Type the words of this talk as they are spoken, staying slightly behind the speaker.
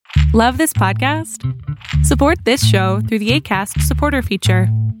Love this podcast? Support this show through the Acast supporter feature.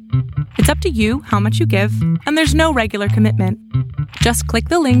 It's up to you how much you give, and there's no regular commitment. Just click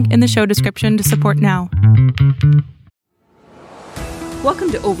the link in the show description to support now.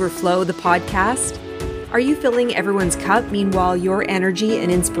 Welcome to Overflow, the podcast. Are you filling everyone's cup meanwhile your energy and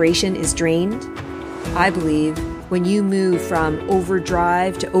inspiration is drained? I believe when you move from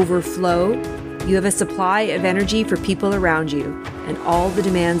overdrive to overflow, you have a supply of energy for people around you and all the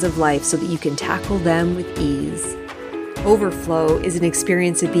demands of life so that you can tackle them with ease. Overflow is an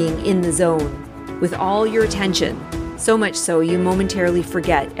experience of being in the zone with all your attention, so much so you momentarily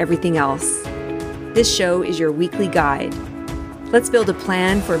forget everything else. This show is your weekly guide. Let's build a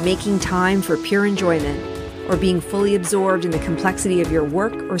plan for making time for pure enjoyment or being fully absorbed in the complexity of your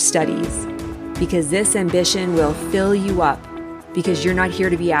work or studies, because this ambition will fill you up. Because you're not here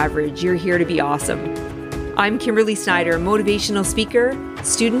to be average, you're here to be awesome. I'm Kimberly Snyder, motivational speaker,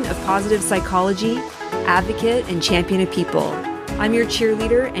 student of positive psychology, advocate, and champion of people. I'm your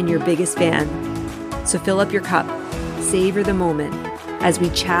cheerleader and your biggest fan. So fill up your cup, savor the moment as we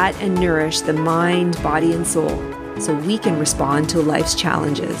chat and nourish the mind, body, and soul so we can respond to life's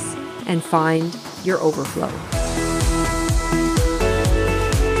challenges and find your overflow.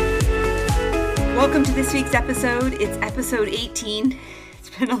 Welcome to this week's episode. It's episode 18. It's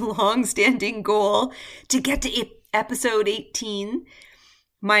been a long-standing goal to get to episode 18.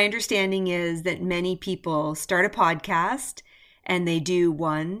 My understanding is that many people start a podcast and they do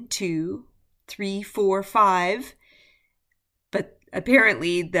 1, 2, 3, 4, 5. But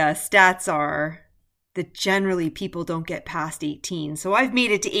apparently the stats are that generally people don't get past 18. So I've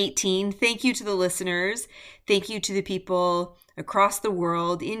made it to 18. Thank you to the listeners. Thank you to the people across the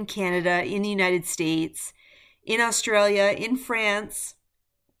world, in Canada, in the United States, in Australia, in France,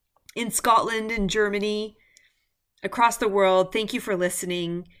 in Scotland, in Germany, across the world. Thank you for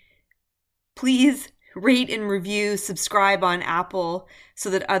listening. Please rate and review, subscribe on Apple so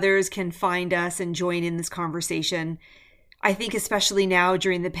that others can find us and join in this conversation. I think especially now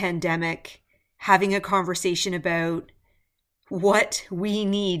during the pandemic, having a conversation about what we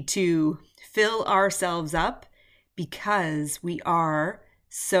need to fill ourselves up because we are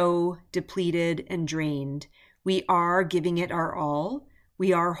so depleted and drained. We are giving it our all.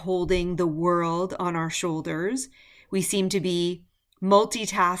 We are holding the world on our shoulders. We seem to be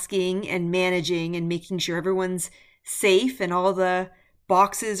multitasking and managing and making sure everyone's safe and all the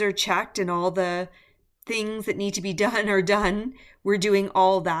boxes are checked and all the things that need to be done are done. We're doing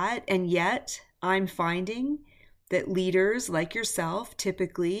all that. And yet I'm finding that leaders like yourself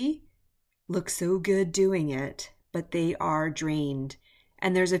typically look so good doing it, but they are drained.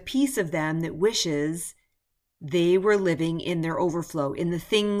 And there's a piece of them that wishes they were living in their overflow, in the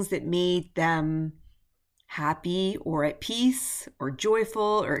things that made them happy or at peace or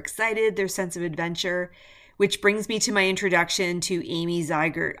joyful or excited, their sense of adventure, which brings me to my introduction to Amy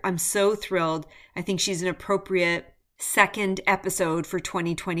Zegart. I'm so thrilled. I think she's an appropriate second episode for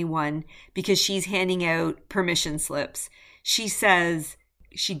 2021 because she's handing out permission slips. She says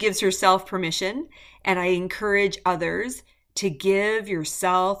she gives herself permission, and I encourage others to give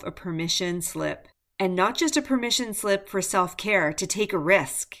yourself a permission slip, and not just a permission slip for self-care, to take a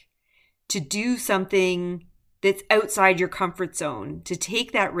risk, to do something that's outside your comfort zone, to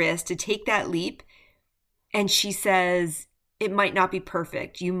take that risk, to take that leap. And she says it might not be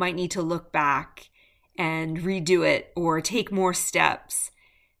perfect. You might need to look back and redo it or take more steps.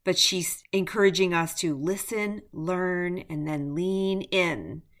 But she's encouraging us to listen, learn, and then lean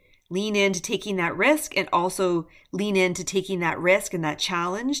in. Lean into taking that risk, and also lean into taking that risk and that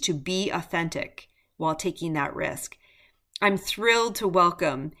challenge to be authentic while taking that risk. I'm thrilled to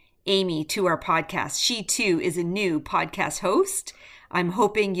welcome Amy to our podcast. She too is a new podcast host. I'm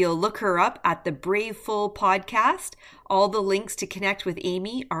hoping you'll look her up at the Braveful Podcast. All the links to connect with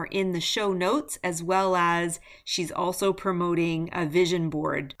Amy are in the show notes, as well as she's also promoting a vision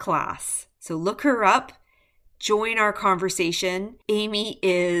board class. So look her up, join our conversation. Amy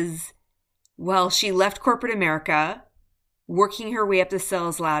is, well, she left corporate America, working her way up the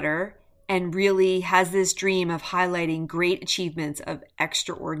sales her, and really has this dream of highlighting great achievements of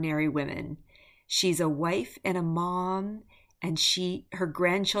extraordinary women. She's a wife and a mom, and her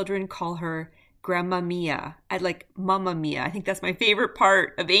grandchildren call her Grandma Mia. I like Mama Mia. I think that's my favorite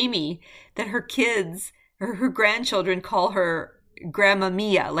part of Amy, that her kids or her grandchildren call her Grandma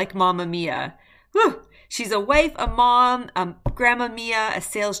Mia, like Mama Mia. Whew. She's a wife, a mom, Grandma Mia, a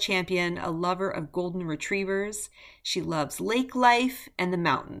sales champion, a lover of golden retrievers. She loves lake life and the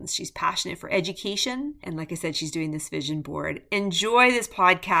mountains. She's passionate for education. And like I said, she's doing this vision board. Enjoy this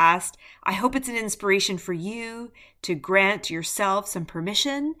podcast. I hope it's an inspiration for you to grant yourself some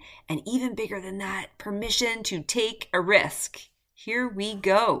permission, and even bigger than that, permission to take a risk. Here we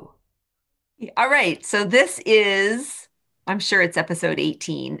go. All right. So this is, I'm sure it's episode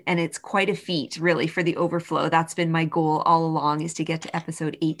 18, and it's quite a feat really for the overflow. That's been my goal all along, is to get to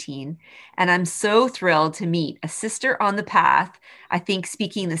episode 18. And I'm so thrilled to meet a sister on the path, I think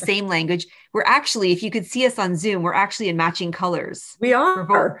speaking the same language. We're actually, if you could see us on Zoom, we're actually in matching colors. We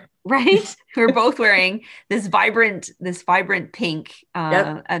are. Right? We're both wearing this vibrant pink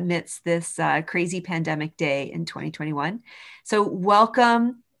amidst this crazy pandemic day in 2021. So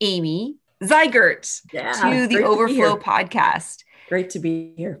welcome, Amy Zygert, to the Overflow podcast. Great to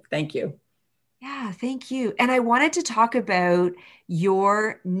be here. Thank you. Yeah, thank you. And I wanted to talk about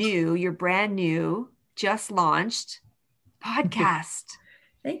your brand new, just launched podcast.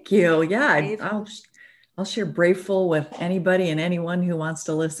 Thank you. Yeah, I'll share Braveful with anybody and anyone who wants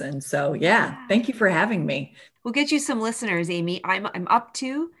to listen. So yeah, thank you for having me. We'll get you some listeners, Amy. I'm up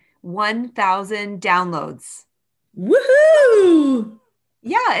to 1,000 downloads. Woohoo!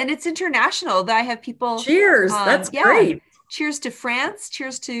 Yeah, and it's international. That I have people. Cheers. That's great. Cheers to France.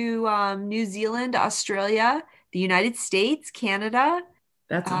 Cheers to New Zealand, Australia, the United States, Canada.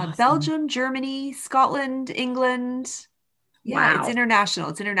 That's awesome. Belgium, Germany, Scotland, England. Yeah, wow. It's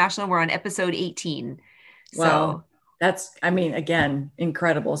international. We're on episode 18. Wow. So that's, again,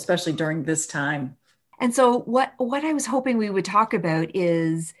 incredible, especially during this time. And so what I was hoping we would talk about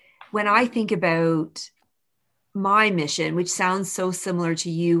is, when I think about my mission, which sounds so similar to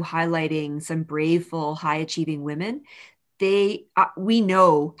you, highlighting some braveful, high-achieving women, we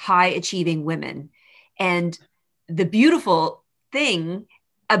know high-achieving women. And the beautiful thing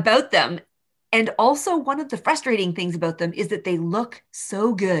about them, and also one of the frustrating things about them, is that they look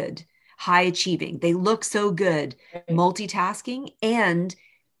so good high-achieving. They look so good multitasking, and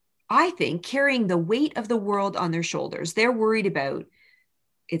I think carrying the weight of the world on their shoulders. They're worried about,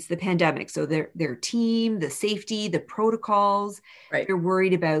 it's the pandemic. So their team, the safety, the protocols, right. They're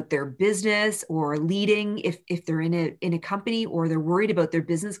worried about their business or leading if they're in a company, or they're worried about their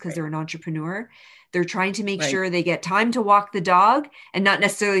business because they're an entrepreneur. They're trying to make sure they get time to walk the dog, and not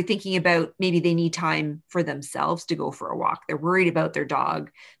necessarily thinking about maybe they need time for themselves to go for a walk. They're worried about their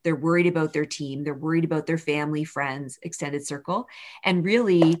dog. They're worried about their team. They're worried about their family, friends, extended circle. And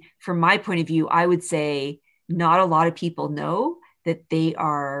really, from my point of view, I would say not a lot of people know that they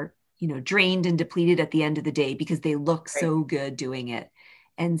are, drained and depleted at the end of the day because they look so good doing it.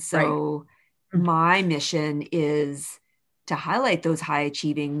 And so my mission is to highlight those high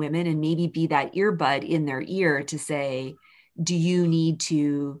achieving women, and maybe be that earbud in their ear to say, do you need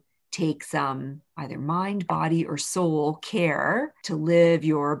to take some either mind, body, or soul care to live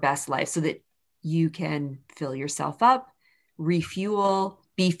your best life so that you can fill yourself up, refuel,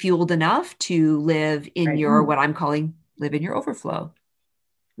 be fueled enough to live in your, what I'm calling, live in your overflow.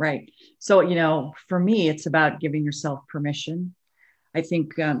 Right. So, for me, it's about giving yourself permission. I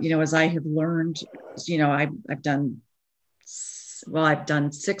think, as I have learned, I've done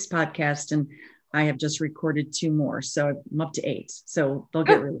 6 podcasts, and I have just recorded 2 more. So I'm up to 8. So they'll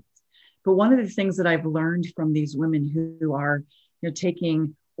get released. But one of the things that I've learned from these women who are,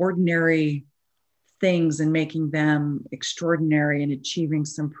 taking ordinary things and making them extraordinary and achieving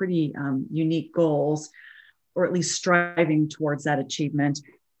some pretty unique goals, or at least striving towards that achievement,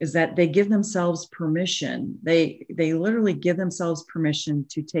 is that they give themselves permission. They literally give themselves permission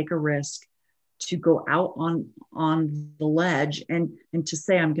to take a risk, to go out on the ledge and to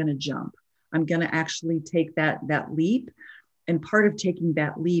say, I'm going to jump. I'm going to actually take that leap. And part of taking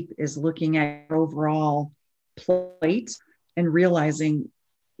that leap is looking at your overall plate and realizing,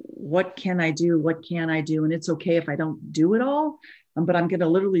 what can I do? What can I do? And it's okay if I don't do it all, but I'm going to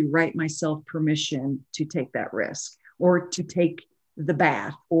literally write myself permission to take that risk, or to take the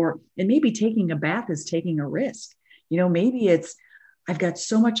bath, and maybe taking a bath is taking a risk. Maybe it's, I've got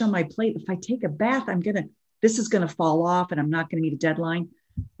so much on my plate. If I take a bath, this is going to fall off and I'm not going to meet a deadline.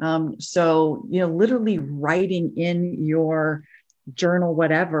 So, literally writing in your journal,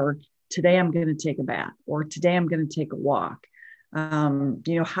 whatever, today I'm going to take a bath, or today I'm going to take a walk. How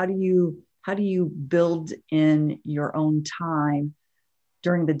do you build in your own time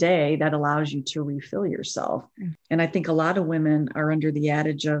during the day that allows you to refill yourself? And I think a lot of women are under the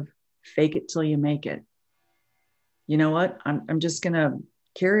adage of fake it till you make it. You know what? I'm just going to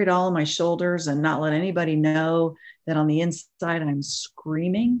carry it all on my shoulders and not let anybody know that on the inside I'm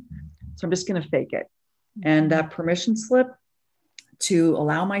screaming. So I'm just going to fake it. and that permission slip to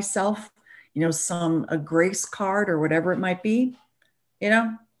allow myself, a grace card or whatever it might be,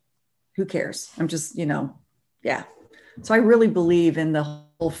 who cares? I'm just, yeah. So I really believe in the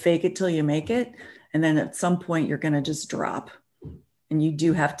whole fake it till you make it. And then at some point you're going to just drop. And you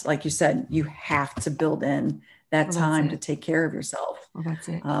do have to, like you said, you have to build in that time to take care of yourself. Well, that's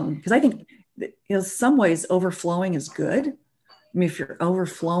it. Because I think in some ways overflowing is good. I mean, if you're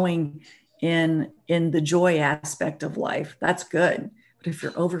overflowing in the joy aspect of life, that's good. But if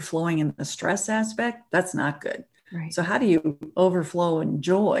you're overflowing in the stress aspect, that's not good. Right. So how do you overflow in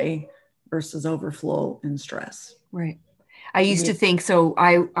joy versus overflow in stress? Right. I used to think, so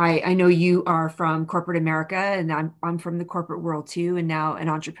I know you are from corporate America, and I'm from the corporate world too, and now an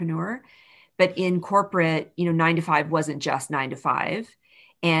entrepreneur. But in corporate, 9 to 5 wasn't just 9 to 5.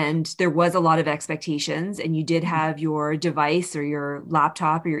 And there was a lot of expectations, and you did have your device or your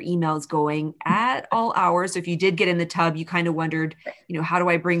laptop or your emails going at all hours. So if you did get in the tub, you kind of wondered, how do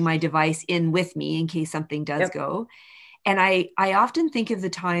I bring my device in with me in case something does go? And I often think of the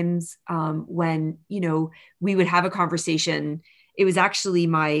times when, we would have a conversation. It was actually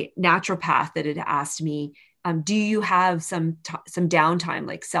my naturopath that had asked me, do you have some downtime?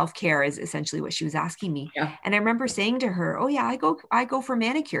 Like self-care is essentially what she was asking me. Yeah. And I remember saying to her, oh yeah, I go for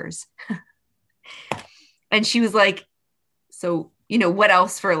manicures. And she was like, so, what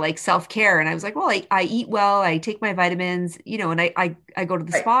else for like self-care? And I was like, well, I eat well, I take my vitamins, and I go to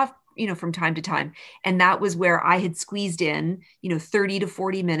the spa, from time to time. And that was where I had squeezed in, 30 to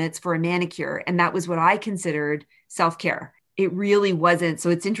 40 minutes for a manicure. And that was what I considered self-care. It really wasn't. So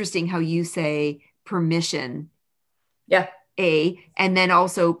it's interesting how you say permission. Yeah. And then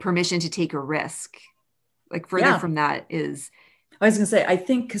also permission to take a risk. Like further from that is. I was going to say, I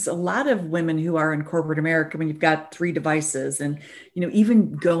think because a lot of women who are in corporate America, when you've got 3 devices and,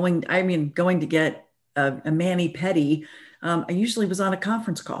 even going to get a mani-pedi, I usually was on a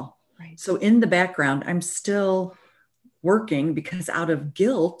conference call. Right. So in the background, I'm still working because out of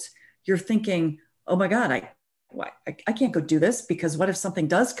guilt, you're thinking, oh my God, I can't go do this because what if something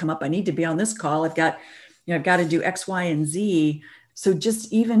does come up? I need to be on this call. I've got to do X, Y, and Z. So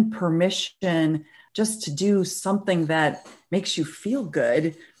just even permission just to do something that makes you feel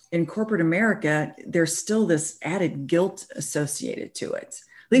good in corporate America, there's still this added guilt associated to it.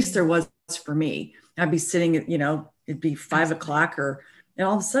 At least there was for me. I'd be sitting at, it'd be 5 o'clock and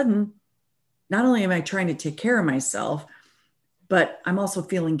all of a sudden, not only am I trying to take care of myself, but I'm also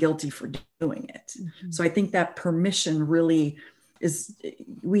feeling guilty for doing it. Mm-hmm. So I think that permission really is,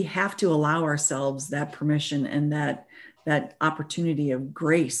 we have to allow ourselves that permission and that opportunity of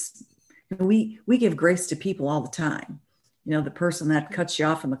grace. We give grace to people all the time. The person that cuts you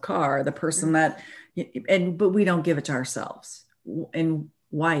off in the car, the person that, but we don't give it to ourselves. And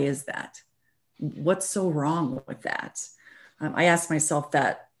why is that? What's so wrong with that? I ask myself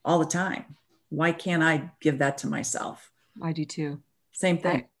that all the time. Why can't I give that to myself? I do too. Same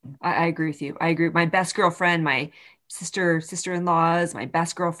thing. I agree with you. I agree. My best girlfriend, my sister-in-laws, my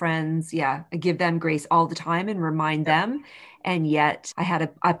best girlfriends. Yeah. I give them grace all the time and remind them. And yet I had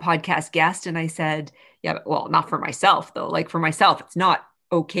a podcast guest and I said, yeah, well, not for myself though. Like for myself, it's not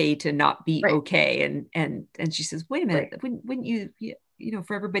okay to not be okay. And she says, wait a minute, wouldn't you,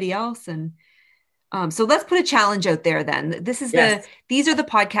 for everybody else? And so let's put a challenge out there then. These are the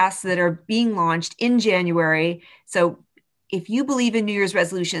podcasts that are being launched in January. So if you believe in New Year's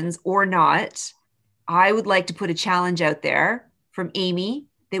resolutions or not, I would like to put a challenge out there from Amy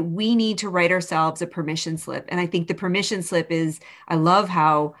that we need to write ourselves a permission slip. And I think the permission slip is, I love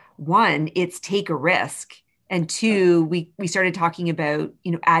how 1, it's take a risk. And 2, we started talking about,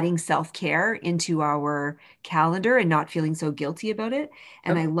 adding self-care into our calendar and not feeling so guilty about it.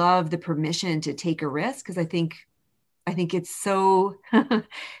 And I love the permission to take a risk because I think it's so,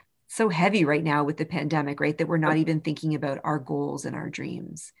 so heavy right now with the pandemic, right? That we're not even thinking about our goals and our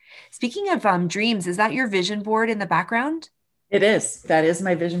dreams. Speaking of dreams, is that your vision board in the background? It is. That is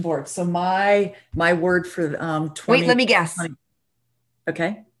my vision board. So my word for 20. Wait, let me guess.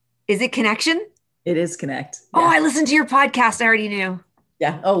 Okay. Is it connection? It is connect. Yeah. Oh, I listened to your podcast. I already knew.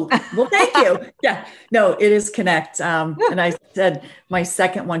 Yeah. Oh, well, thank you. Yeah. No, it is connect. And I said my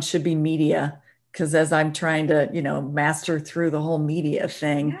second one should be media because as I'm trying to, master through the whole media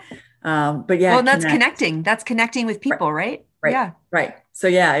thing. But yeah. Well, that's connecting. That's connecting with people, right? Right. Yeah. Right. So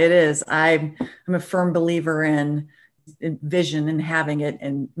yeah, it is. I'm a firm believer in vision and having it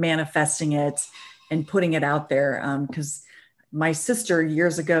and manifesting it and putting it out there. Because my sister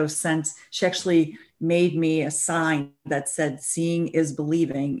years ago she actually made me a sign that said, seeing is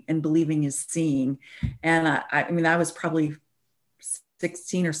believing and believing is seeing. And I was probably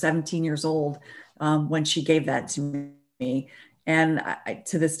 16 or 17 years old when she gave that to me. And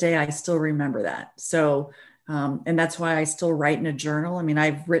to this day, I still remember that. So, and that's why I still write in a journal. I mean,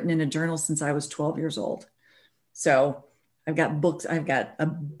 I've written in a journal since I was 12 years old. So I've got books, I've got a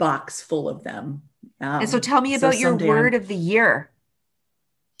box full of them. And so tell me about your word of the year.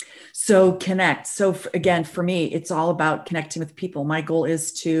 So connect. So again, for me, it's all about connecting with people. My goal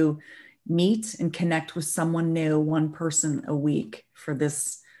is to meet and connect with someone new, one person a week for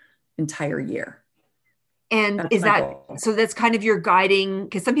this entire year. And That's is my that, goal. so that's kind of your guiding,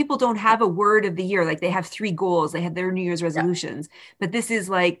 because some people don't have a word of the year. Like they have 3 goals, they have their New Year's resolutions, but this is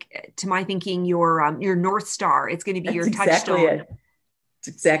like, to my thinking, your North Star. It's going to be your touchstone. It's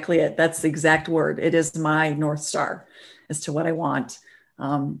exactly it. That's the exact word. It is my North Star as to what I want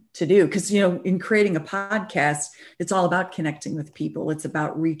to do. Because, you know, in creating a podcast, it's all about connecting with people. It's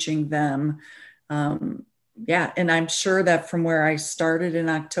about reaching them. Yeah. And I'm sure that from where I started in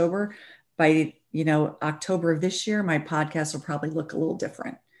October, by, you know, October of this year, my podcast will probably look a little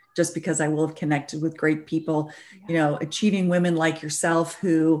different, just because I will have connected with great people, you know, achieving women like yourself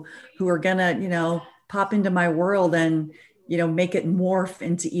who are gonna, you know, pop into my world and, you know, make it morph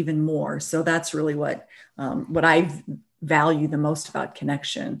into even more. So that's really what I value the most about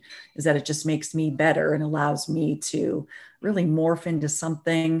connection, is that it just makes me better and allows me to really morph into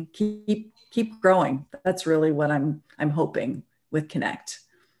something, keep growing. That's really what I'm hoping with Connect.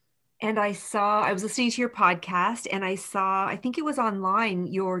 And I was listening to your podcast and I think it was online,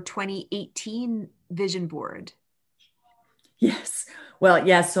 your 2018 vision board. Yes. Well,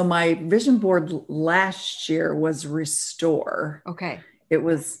 yeah. So my vision board last year was Restore. Okay. It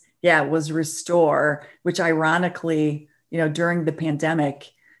was Restore, which ironically, you know, during the pandemic,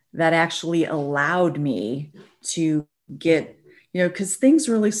 that actually allowed me to get, you know, because things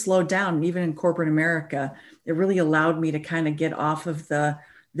really slowed down, even in corporate America. It really allowed me to kind of get off of the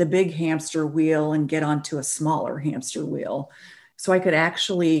big hamster wheel and get onto a smaller hamster wheel. So I could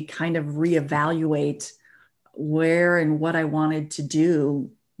actually kind of reevaluate where and what I wanted to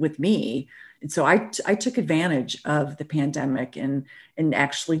do with me. And so I took advantage of the pandemic and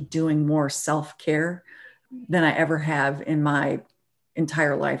actually doing more self-care than I ever have in my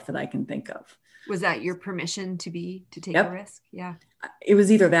entire life that I can think of. Was that your permission to take a risk? Yeah. It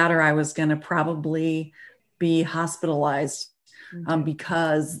was either that or I was going to probably be hospitalized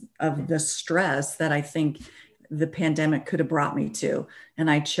because of the stress that I think the pandemic could have brought me to. And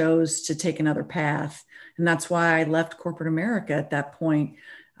I chose to take another path. And that's why I left corporate America at that point,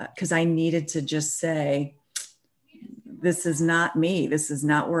 because I needed to just say, this is not me. This is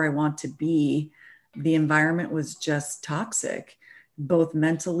not where I want to be. The environment was just toxic, both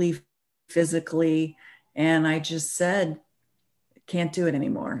mentally, physically. And I just said, can't do it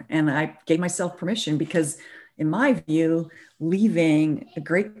anymore. And I gave myself permission, because in my view, leaving a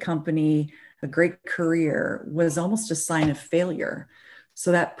great company, a great career was almost a sign of failure.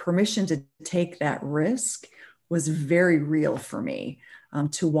 So that permission to take that risk was very real for me,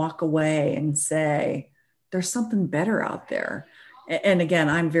 to walk away and say, there's something better out there. And again,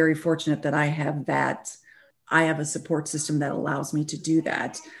 I'm very fortunate that I have a support system that allows me to do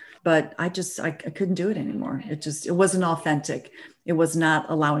that. But I couldn't do it anymore. It wasn't authentic. It was not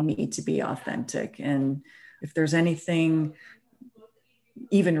allowing me to be authentic. And if there's anything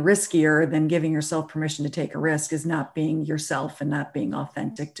even riskier than giving yourself permission to take a risk, is not being yourself and not being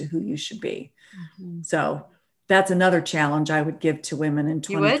authentic to who you should be. Mm-hmm. So that's another challenge I would give to women in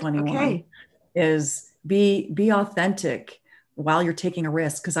 2021 is be authentic while you're taking a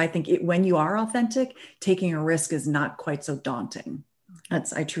risk. Because I think when you are authentic, taking a risk is not quite so daunting.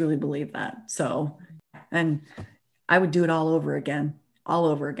 I truly believe that. So, and I would do it all over again.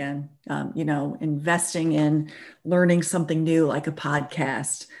 You know, investing in learning something new, like a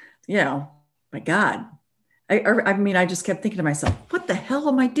podcast, you know, my God. I mean, I just kept thinking to myself, what the hell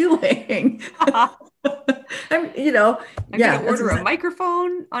am I doing? I'm going to order a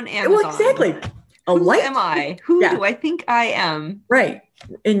microphone on Amazon. Well, exactly. Who am I? Who do I think I am? Right.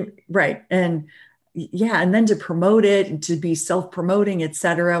 And then to promote it and to be self-promoting, et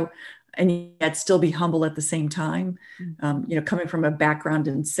cetera, and yet still be humble at the same time. You know, coming from a background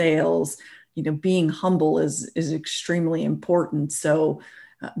in sales, you know, being humble is extremely important. So,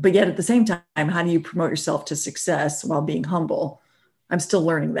 but yet at the same time, how do you promote yourself to success while being humble? I'm still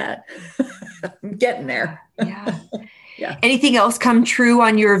learning that. I'm getting there. Yeah. Anything else come true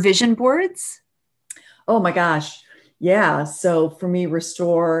on your vision boards? Oh my gosh. Yeah. So for me,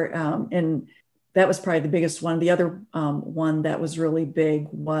 Restore, and that was probably the biggest one. The other one that was really big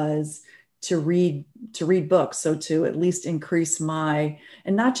was to read books. So to at least increase and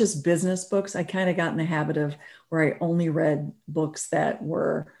not just business books. I kind of got in the habit of where I only read books that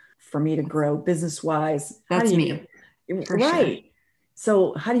were for me to grow business wise. That's me. For right. Sure.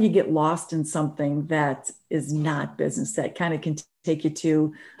 So how do you get lost in something that is not business, that kind of can take you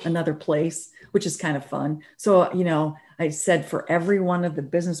to another place, which is kind of fun. So, I said for every one of the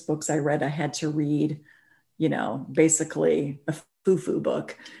business books I read, I had to read, basically a foo-foo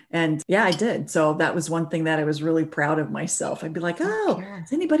book. And yeah, I did. So that was one thing that I was really proud of myself. I'd be like,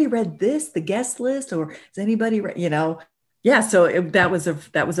 has anybody read this, the guest list, or has anybody read, Yeah, so that was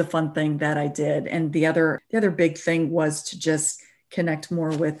a fun thing that I did. And the other big thing was to just connect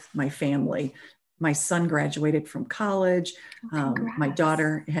more with my family. My son graduated from college. My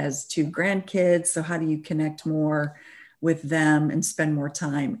daughter has 2 grandkids. So how do you connect more with them and spend more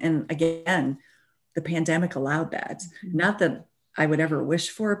time? And again, the pandemic allowed that. Mm-hmm. Not that I would ever wish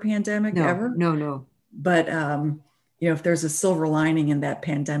for a pandemic ever. No. But, if there's a silver lining in that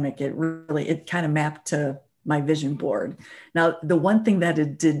pandemic, it kind of mapped to my vision board. Now, the one thing that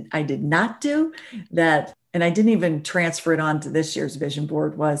I did not do that, and I didn't even transfer it on to this year's vision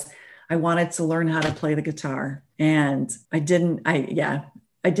board, was I wanted to learn how to play the guitar. And I didn't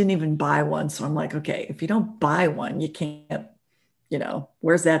even buy one. So I'm like, okay, if you don't buy one, you can't,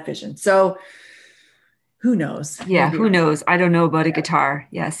 where's that vision? So who knows? Yeah. Who knows? I don't know about a guitar.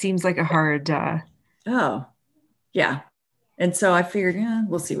 Yeah. Seems like a hard, Oh, yeah. And so I figured,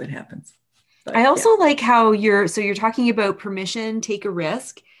 we'll see what happens. But, I also like how you're talking about permission, take a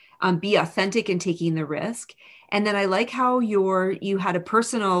risk, be authentic in taking the risk. And then I like how you had a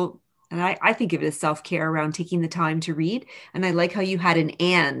personal, and I think of it as self-care around taking the time to read. And I like how you had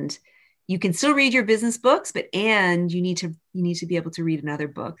you can still read your business books, but you need to be able to read another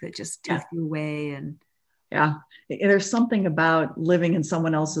book that just takes you away. And yeah, there's something about living in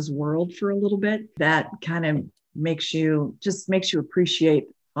someone else's world for a little bit that kind of makes you appreciate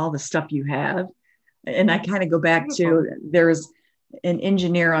all the stuff you have. And I kind of go back to, there's an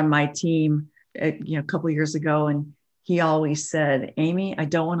engineer on my team, a couple of years ago, and he always said, Amy, I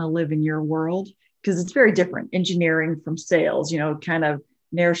don't want to live in your world, because it's very different. Engineering from sales, kind of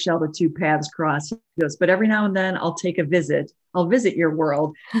ne'er shall the 2 paths cross. He goes, but every now and then I'll take a visit. I'll visit your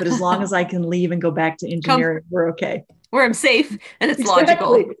world, but as long as I can leave and go back to engineering, we're okay. Where I'm safe and it's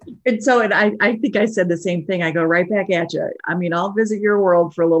logical. And so, I think I said the same thing. I go right back at you. I mean, I'll visit your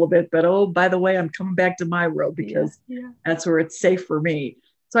world for a little bit, but by the way, I'm coming back to my world because that's where it's safe for me.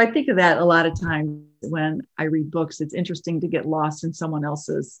 So I think of that a lot of times when I read books. It's interesting to get lost in someone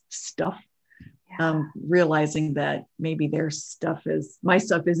else's stuff. Realizing that maybe my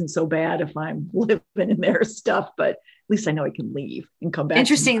stuff isn't so bad if I'm living in their stuff, but at least I know I can leave and come back.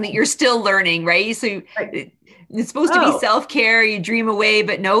 Interesting that you're still learning, right? So it's supposed to be self-care. You dream away,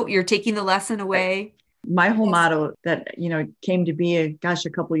 but no, you're taking the lesson away. My whole motto that, came to be a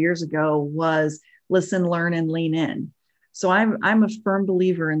couple of years ago was listen, learn, and lean in. So I'm a firm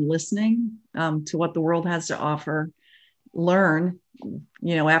believer in listening to what the world has to offer. Learn,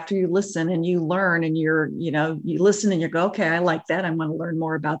 after you listen and you learn and you listen and you go, okay, I like that. I'm going to learn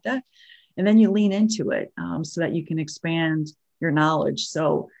more about that. And then you lean into it so that you can expand your knowledge.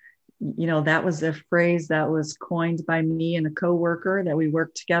 So, that was a phrase that was coined by me and a coworker that we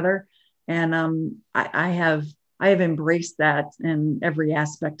worked together. And I have embraced that in every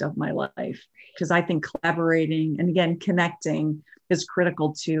aspect of my life, because I think collaborating and again, connecting is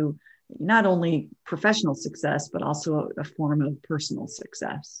critical to not only professional success, but also a form of personal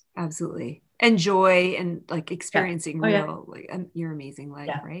success. Absolutely. And joy and like experiencing your amazing life,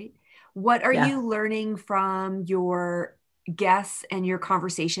 right? What are you learning from your guests and your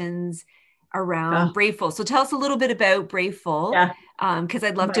conversations around Braveful? So tell us a little bit about Braveful, because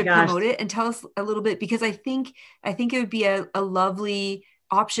I'd love to promote it, and tell us a little bit, because I think it would be a lovely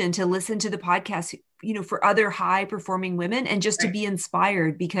option to listen to the podcast, for other high performing women, and just to be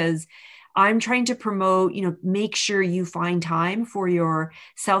inspired, because I'm trying to promote, make sure you find time for your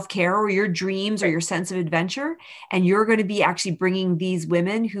self-care or your dreams or your sense of adventure. And you're going to be actually bringing these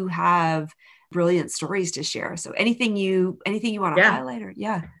women who have brilliant stories to share. So anything you want to highlight or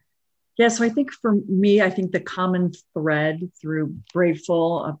Yeah, so I think for me, the common thread through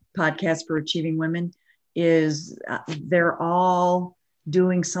Braveful, a podcast for achieving women, is they're all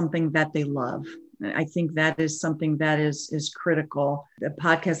doing something that they love. I think that is something that is critical. The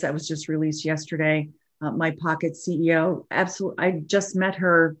podcast that was just released yesterday, My Pocket CEO, absolutely. I just met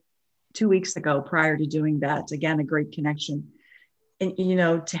her 2 weeks ago prior to doing that. Again, a great connection. And,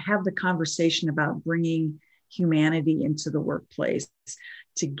 to have the conversation about bringing humanity into the workplace,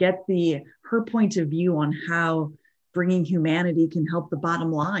 to get her point of view on how bringing humanity can help the bottom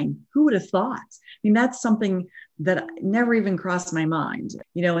line. Who would have thought? I mean, that's something that never even crossed my mind,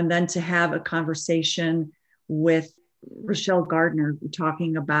 and then to have a conversation with Rochelle Gardner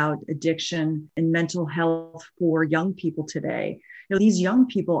talking about addiction and mental health for young people today. These young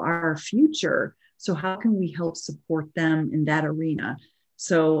people are our future. So how can we help support them in that arena?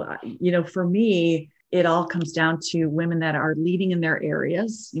 So, for me, it all comes down to women that are leading in their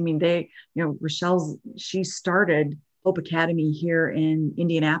areas. I mean, she started Hope Academy here in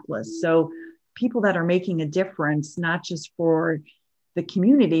Indianapolis. So people that are making a difference, not just for the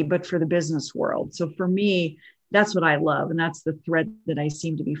community, but for the business world. So for me, that's what I love. And that's the thread that I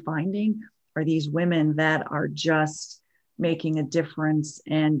seem to be finding, are these women that are just making a difference,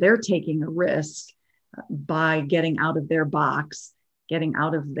 and they're taking a risk by getting out of their box, getting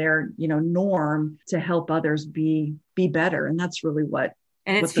out of their, norm to help others be better. And that's really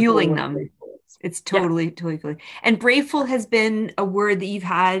and it's fueling them. It's totally fueling. And Braveful has been a word that you've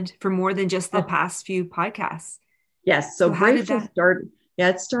had for more than just the past few podcasts. Yes. So Braveful started. Yeah,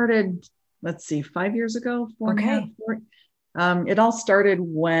 it started, let's see, 5 years ago, four and a half. It all started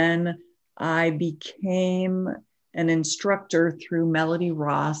when I became an instructor through Melody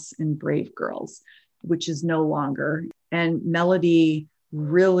Ross in Brave Girls, which is no longer. And Melody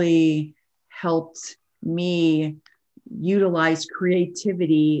really helped me utilize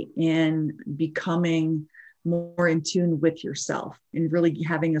creativity in becoming more in tune with yourself and really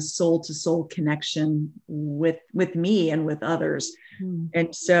having a soul-to-soul connection with me and with others.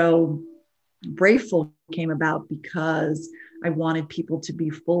 And so Braveful came about because I wanted people to be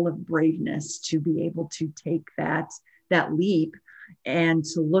full of braveness, to be able to take that leap and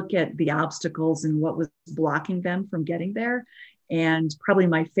to look at the obstacles and what was blocking them from getting there. And probably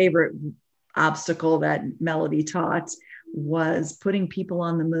my favorite obstacle that Melody taught was putting people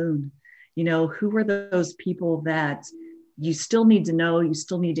on the moon. Who are those people that you still need to know, you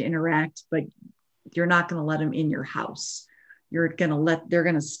still need to interact, but you're not going to let them in your house. They're going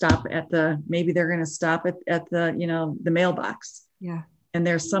to stop at the mailbox. Yeah. And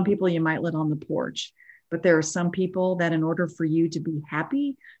there's some people you might let on the porch, but there are some people that in order for you to be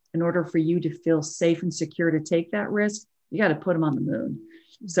happy, in order for you to feel safe and secure to take that risk, you got to put them on the moon.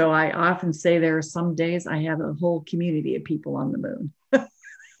 So I often say there are some days I have a whole community of people on the moon.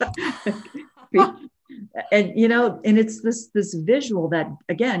 And, and it's this visual that,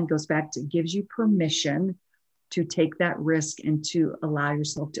 again, goes back to gives you permission to take that risk and to allow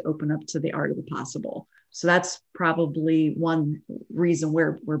yourself to open up to the art of the possible. So that's probably one reason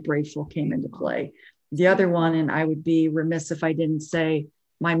where Braveful came into play. The other one, and I would be remiss if I didn't say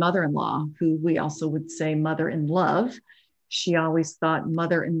my mother-in-law, who we also would say mother-in-love. She always thought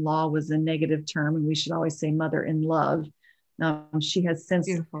mother-in-law was a negative term, and we should always say mother-in-love. She has since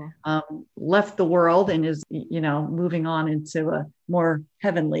left the world and is, moving on into a more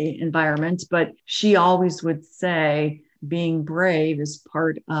heavenly environment. But she always would say being brave is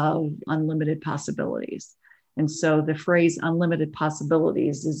part of unlimited possibilities. And so the phrase unlimited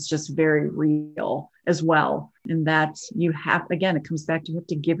possibilities is just very real as well. And that you have, again, it comes back to you have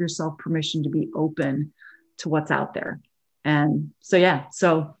to give yourself permission to be open to what's out there. And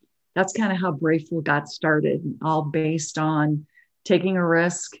so that's kind of how Braveful got started, all based on taking a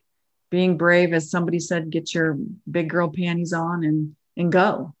risk, being brave, as somebody said, get your big girl panties on and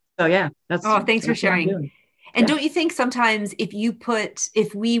go. So thanks for sharing. And don't you think sometimes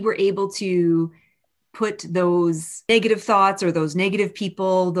if we were able to put those negative thoughts or those negative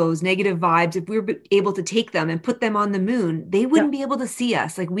people, those negative vibes, if we were able to take them and put them on the moon, they wouldn't be able to see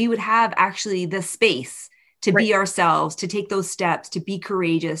us. Like we would have actually the space to be ourselves, to take those steps, to be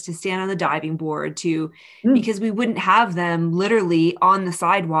courageous, to stand on the diving board, because we wouldn't have them literally on the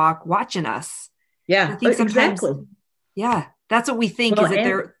sidewalk watching us. Yeah, I think sometimes, exactly. Yeah, that's what we think is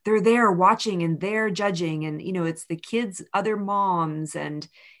that they're there watching and they're judging, and it's the kids' other moms, and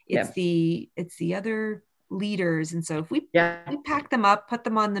it's the other leaders, and so if we pack them up, put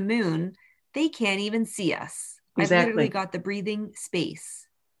them on the moon, they can't even see us. Exactly. I've literally got the breathing space.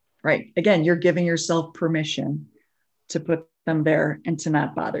 Right. Again, you're giving yourself permission to put them there and to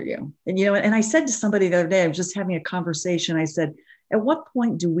not bother you. And, and I said to somebody the other day, I was just having a conversation. I said, at what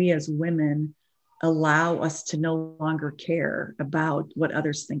point do we as women allow us to no longer care about what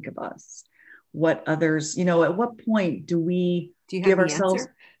others think of us? What others, at what point do we give ourselves?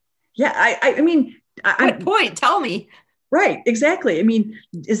 Answer? Yeah. I mean, what point? Tell me. Right. Exactly. I mean,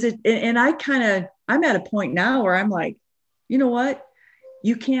 is it, and I'm at a point now where I'm like, you know what?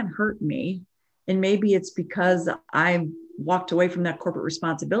 You can't hurt me. And maybe it's because I walked away from that corporate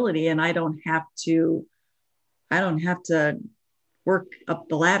responsibility and I don't have to work up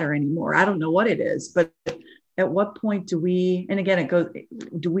the ladder anymore. I don't know what it is, but at what point do we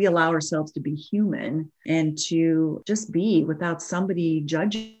allow ourselves to be human and to just be without somebody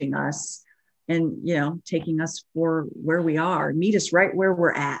judging us and, taking us for where we are, meet us right where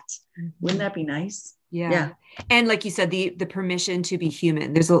we're at. Wouldn't that be nice? Yeah. And like you said, the permission to be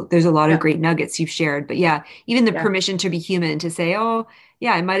human, there's a lot of great nuggets you've shared, but even the permission to be human, to say, oh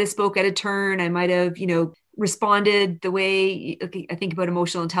yeah, I might've spoke at a turn. I might've, responded the way, I think about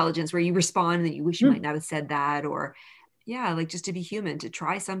emotional intelligence, where you respond that you wish you might not have said that, or like just to be human, to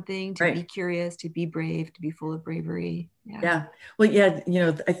try something, to be curious, to be brave, to be full of bravery. Yeah. Well,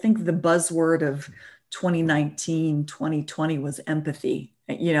 I think the buzzword of 2019, 2020 was empathy.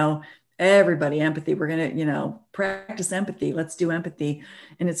 Everybody, empathy. We're going to, practice empathy. Let's do empathy.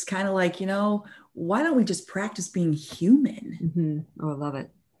 And it's kind of like, why don't we just practice being human? Oh, I love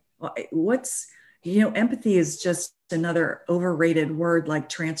it. Empathy is just another overrated word, like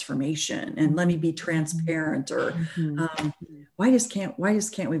transformation and let me be transparent, or why just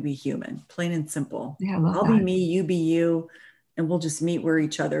can't we be human? Plain and simple. Yeah, I love I'll that. be me, you be you, and we'll just meet where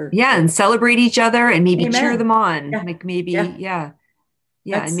each other. Yeah, and celebrate each other, and maybe cheer them on. Yeah. Like maybe, and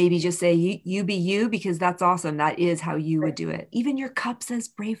maybe just say you be you, because that's awesome. That is how you would do it. Even your cup says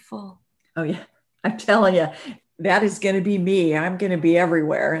Braveful. Oh yeah, I'm telling you, that is going to be me. I'm going to be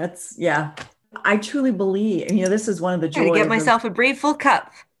everywhere. I truly believe, this is one of the joys. To get myself a Braveful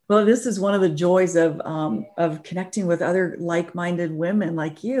cup. Well, this is one of the joys of connecting with other like-minded women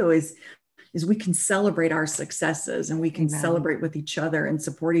like you is we can celebrate our successes, and we can celebrate with each other and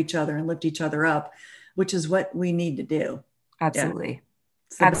support each other and lift each other up, which is what we need to do. Absolutely.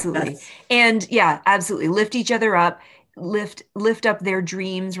 Absolutely. And absolutely. Lift each other up, lift up their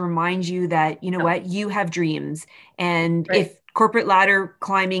dreams, remind you that, what, you have dreams. And if corporate ladder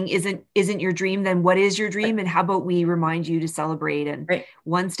climbing isn't your dream, then what is your dream? And how about we remind you to celebrate, and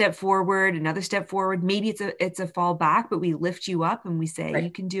one step forward, another step forward. Maybe it's a fall back, but we lift you up and we say,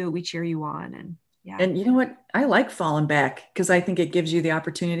 you can do it. We cheer you on. And And you know what? I like falling back, because I think it gives you the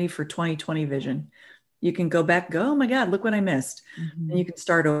opportunity for 2020 vision. You can go back, oh my God, look what I missed. And you can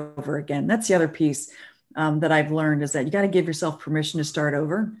start over again. That's the other piece that I've learned, is that you got to give yourself permission to start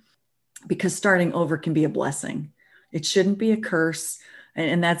over, because starting over can be a blessing. It shouldn't be a curse.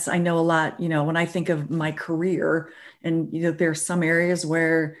 And that's, I know a lot, when I think of my career, and, there are some areas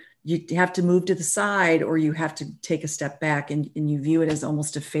where you have to move to the side, or you have to take a step back, and you view it as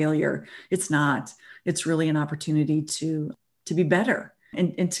almost a failure. It's not. It's really an opportunity to be better.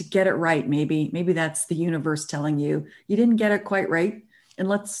 And to get it right. Maybe that's the universe telling you didn't get it quite right, and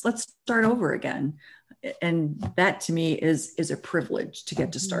let's start over again. And that to me is a privilege to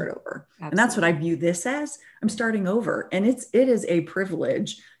get to start over. Absolutely. And that's what I view this as. I'm starting over, and it is a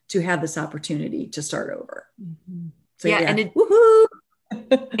privilege to have this opportunity to start over. So and woohoo.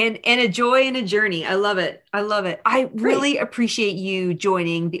 and a joy and a journey. I love it. I really appreciate you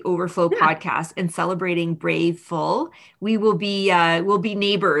joining the Overflow podcast and celebrating Braveful. We will be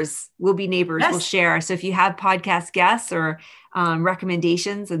neighbors. Yes. We'll share. So if you have podcast guests or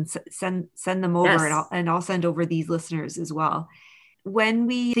recommendations, and send them over, and I'll send over these listeners as well. When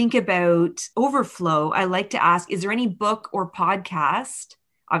we think about Overflow, I like to ask, is there any book or podcast?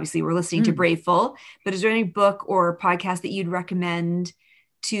 Obviously, we're listening to Braveful, but is there any book or podcast that you'd recommend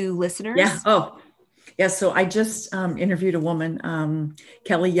to listeners? So I just interviewed a woman,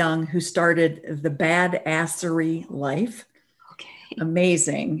 Kelly Young, who started the Badassery Life. Okay.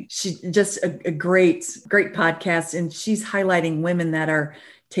 Amazing. She just a great podcast. And she's highlighting women that are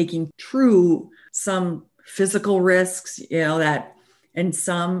taking some physical risks, and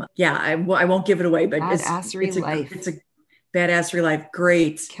some, I won't give it away, but Badassery Life. It's a Badassery Life.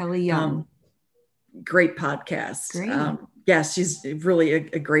 Great. Kelly Young. Great podcast. Great. She's really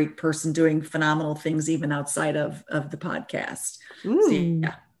a great person, doing phenomenal things even outside of the podcast. Ooh. So,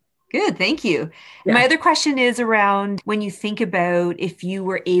 good. Thank you. Yeah. My other question is around, when you think about if you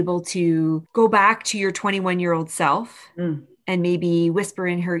were able to go back to your 21-year-old self and maybe whisper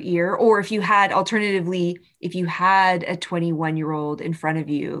in her ear, or if you had a 21-year-old in front of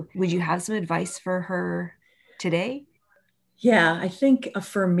you, would you have some advice for her today? Yeah, I think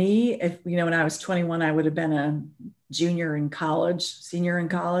for me, if, when I was 21, I would have been a senior in college.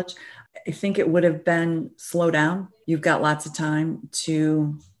 I think it would have been slow down. You've got lots of time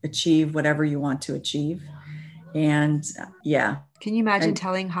to achieve whatever you want to achieve. And Can you imagine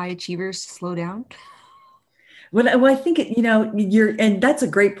telling high achievers to slow down? Well, I think, and that's a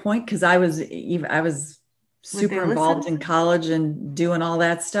great point, because I was super involved in college and doing all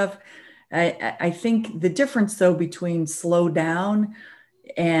that stuff. I think the difference, though, between slow down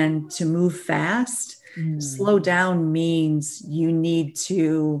and to move fast, slow down means you need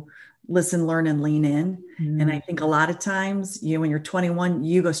to listen, learn, and lean in. And I think a lot of times, when you're 21,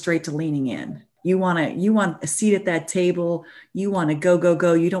 you go straight to leaning in. You want a seat at that table. You want to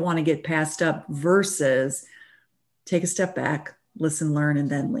go. You don't want to get passed up versus take a step back, listen, learn, and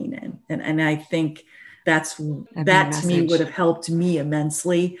then lean in. And I think that to me would have helped me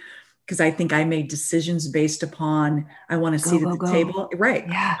immensely, because I think I made decisions based upon, I want to seat at the table. Right.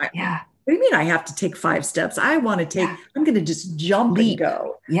 Yeah. What do you mean I have to take 5 steps? I want to take, I'm going to just jump and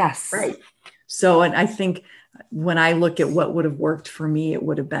go. Yes. Right. So, and I think when I look at what would have worked for me, it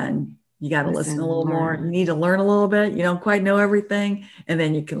would have been, you got to listen a little more. You need to learn a little bit. You don't quite know everything. And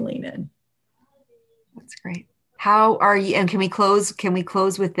then you can lean in. That's great. How are you? And can we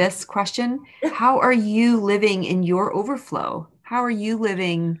close with this question? Yeah. How are you living in your overflow? How are you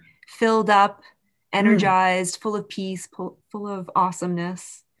living filled up, energized, full of peace, full of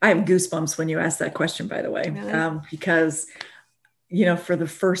awesomeness? I have goosebumps when you ask that question, by the way, really? Because, for the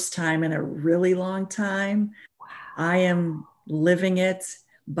first time in a really long time, I am living it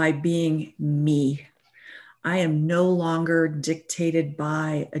by being me. I am no longer dictated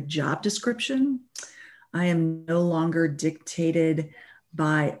by a job description. I am no longer dictated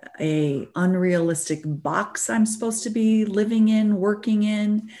by a unrealistic box I'm supposed to be living in, working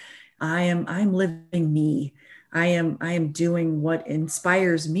in. I'm living me. I am doing what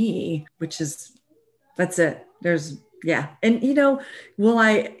inspires me, that's it. And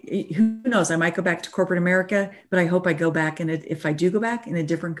who knows, I might go back to corporate America, but I hope I go back if I do go back in a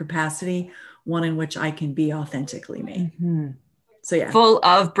different capacity, one in which I can be authentically me. Mm-hmm. So yeah. Full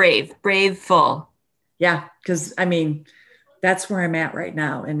of brave, full. Yeah. Cause that's where I'm at right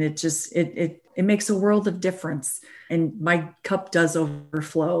now. And it makes a world of difference. And my cup does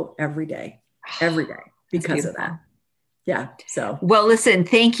overflow every day because of that. Yeah. So, well, listen,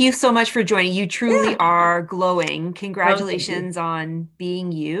 thank you so much for joining. You truly are glowing. Congratulations on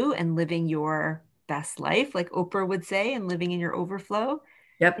being you and living your best life, like Oprah would say, and living in your overflow.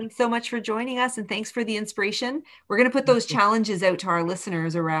 Yep. Thanks so much for joining us. And thanks for the inspiration. We're going to put those challenges out to our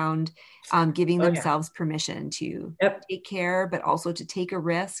listeners around giving themselves permission to take care, but also to take a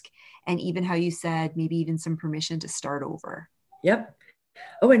risk. And even how you said, maybe even some permission to start over. Yep.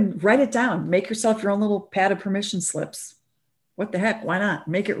 Oh, and write it down. Make yourself your own little pad of permission slips. What the heck? Why not?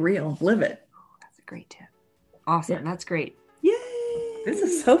 Make it real. Live it. That's a great tip. Awesome. Yeah. That's great. Yay. This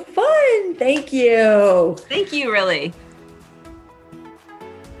is so fun. Thank you. Thank you, really.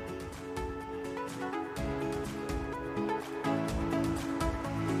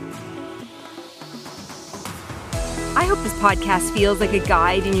 I hope this podcast feels like a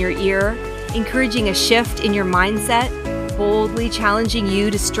guide in your ear, encouraging a shift in your mindset, boldly challenging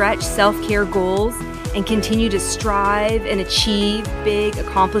you to stretch self-care goals and continue to strive and achieve big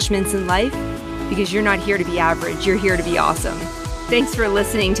accomplishments in life, because you're not here to be average, you're here to be awesome. Thanks for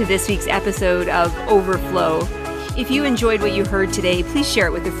listening to this week's episode of Overflow. If you enjoyed what you heard today, please share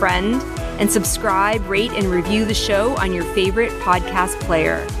it with a friend and subscribe, rate, and review the show on your favorite podcast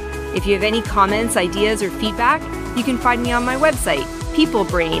player. If you have any comments, ideas, or feedback, you can find me on my website,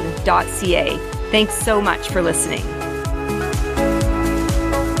 peoplebrain.ca. Thanks so much for listening.